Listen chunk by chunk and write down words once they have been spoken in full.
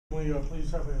we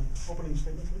please have an opening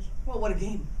statement, please? Well, what a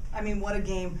game. I mean, what a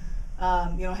game.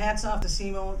 Hats off to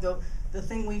SIUE. The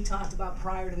thing we talked about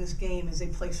prior to this game is they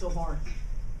play so hard.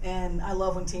 And I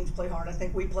love when teams play hard. I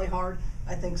think we play hard.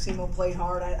 I think SIUE played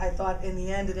hard. I thought in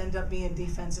the end it ended up being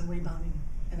defense and rebounding.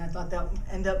 And I thought that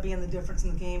ended up being the difference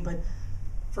in the game. But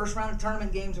first round of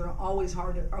tournament games are always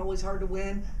hard to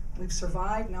win. We've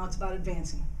survived. Now it's about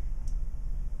advancing.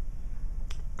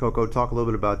 CoCo, talk a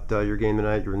little bit about your game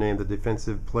tonight. You were named the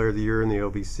Defensive Player of the Year in the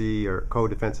OVC, or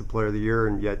Co-Defensive Player of the Year,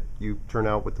 and yet you turned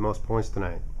out with the most points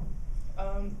tonight.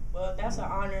 Well, that's an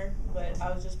honor, but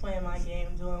I was just playing my game,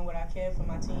 doing what I can for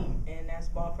my team, and that's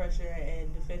ball pressure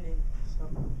and defending. So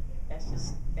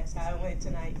that's how it went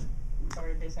tonight,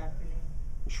 or this afternoon.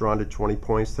 Shronda, 20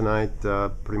 points tonight,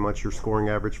 pretty much your scoring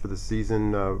average for the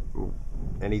season.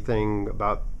 Anything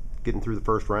about getting through the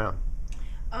first round?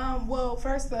 Well,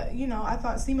 first, I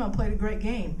thought SIUE played a great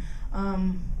game.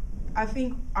 I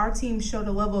think our team showed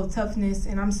a level of toughness,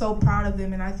 and I'm so proud of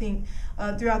them. And I think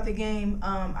throughout the game,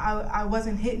 I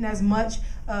wasn't hitting as much,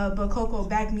 but CoCo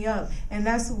backed me up, and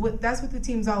that's what the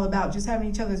team's all about, just having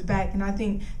each other's back. And I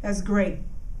think that's great.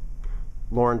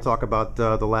 Lauren, talk about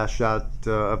the last shot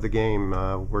of the game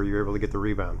where you were able to get the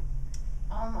rebound.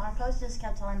 Our coach just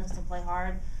kept telling us to play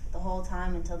hard the whole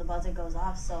time until the buzzer goes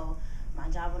off. So my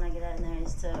job when I get in there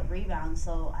is to rebound.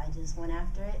 So I just went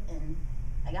after it and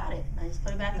I got it. I just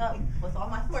put it back up with all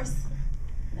my force.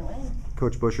 And it went in.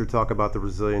 Coach Buscher, talk about the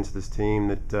resilience of this team.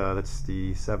 That's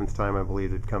the 7th time I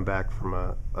believe they've come back from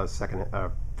a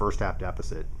first half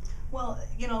deficit. Well,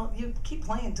 you keep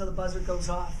playing until the buzzer goes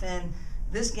off, and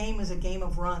this game is a game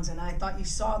of runs, and I thought you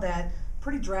saw that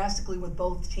pretty drastically with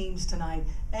both teams tonight.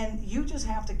 And you just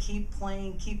have to keep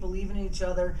playing, keep believing in each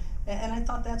other, and I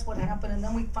thought that's what happened. And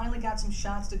then we finally got some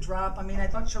shots to drop. I mean, I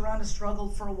thought Shronda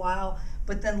struggled for a while,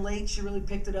 but then late she really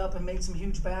picked it up and made some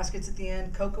huge baskets at the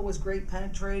end. CoCo was great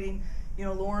penetrating.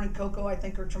 Lauren and CoCo, I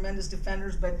think, are tremendous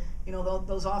defenders, but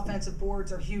those offensive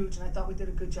boards are huge, and I thought we did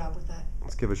a good job with that.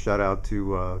 Let's give a shout out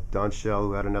to Don Shell,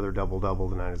 who had another double-double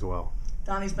tonight as well.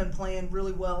 Donnie's been playing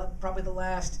really well. Probably the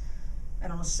last,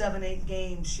 7-8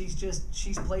 games.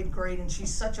 She's played great, and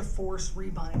she's such a force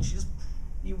rebounding.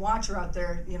 You watch her out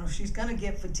there, she's gonna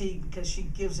get fatigued because she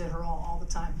gives it her all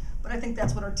the time. But I think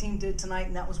that's what our team did tonight,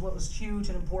 and that was what was huge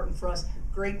and important for us.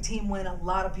 Great team win. A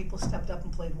lot of people stepped up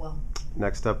and played well.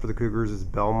 Next up for the Cougars is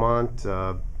Belmont.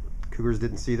 Cougars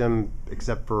didn't see them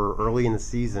except for early in the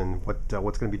season. What's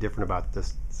going to be different about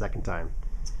this second time?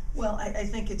 Well, I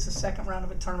think it's the second round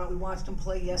of a tournament. We watched them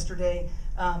play yesterday.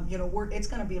 It's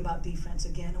going to be about defense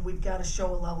again, and we've got to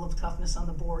show a level of toughness on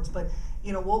the boards. But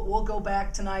we'll go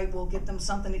back tonight. We'll get them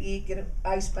something to eat. Get an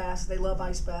ice bath. They love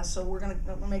ice baths, so we're going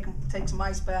to make them take some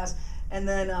ice baths, and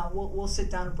then we'll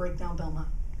sit down and break down Belmont.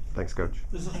 Thanks, Coach.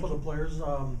 This is for the players.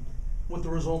 With the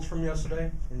results from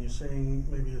yesterday, and you're saying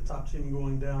maybe the top team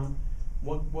going down,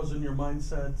 what was in your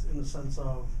mindset in the sense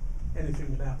of anything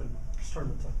could happen this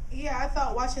tournament time? Yeah, I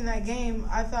thought watching that game,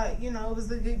 it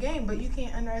was a good game, but you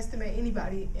can't underestimate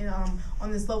anybody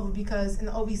on this level because in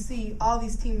the OVC, all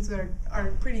these teams are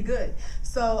pretty good.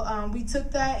 So we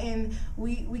took that, and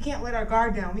we can't let our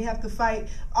guard down. We have to fight.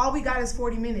 All we got is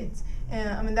 40 minutes.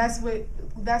 And that's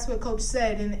what Coach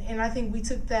said, and I think we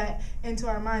took that into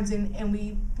our minds, and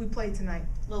we played tonight.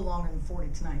 A little longer than 40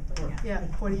 tonight, but yeah,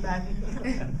 45.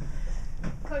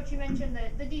 Coach, you mentioned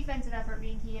the defensive effort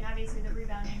being key, and obviously the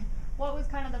rebounding. What was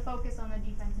kind of the focus on the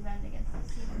defensive end against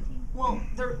this SIUE team? Well,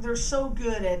 they're so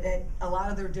good at a lot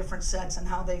of their different sets and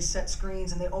how they set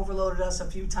screens, and they overloaded us a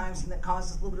few times, and that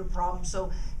caused us a little bit of problems.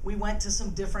 So we went to some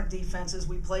different defenses.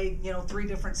 We played 3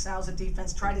 different styles of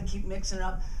defense, tried to keep mixing it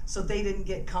up so they didn't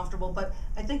get comfortable. But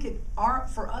I think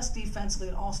for us defensively,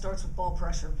 it all starts with ball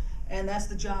pressure, and that's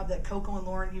the job that CoCo and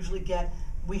Lauren usually get.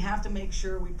 We have to make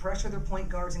sure we pressure their point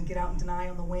guards and get out and deny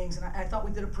on the wings, and I thought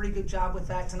we did a pretty good job with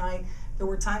that tonight. There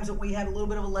were times that we had a little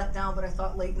bit of a letdown, but I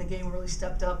thought late in the game we really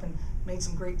stepped up and made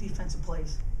some great defensive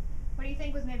plays. What do you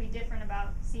think was maybe different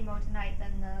about SIUE tonight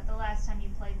than the last time you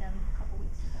played them a couple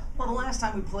weeks ago? Well, the last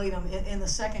time we played them in the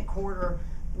second quarter,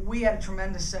 we had a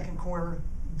tremendous second quarter.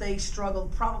 They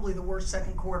struggled, probably the worst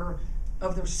second quarter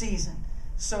of their season.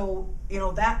 So,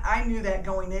 that I knew that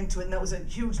going into it, and that was a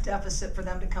huge deficit for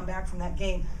them to come back from that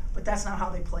game, but that's not how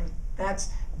they played. That's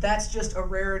just a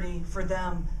rarity for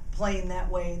them playing that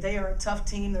way. They are a tough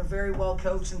team. They're very well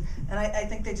coached, and I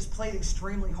think they just played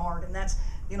extremely hard, and that's,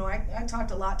 I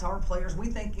talked a lot to our players. We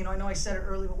think, I know I said it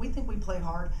earlier, but we think we play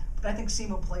hard, but I think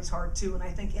SIUE plays hard too, and I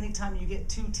think anytime you get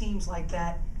 2 teams like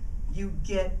that, you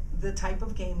get the type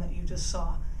of game that you just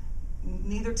saw.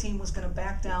 Neither team was going to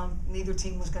back down. Neither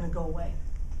team was going to go away.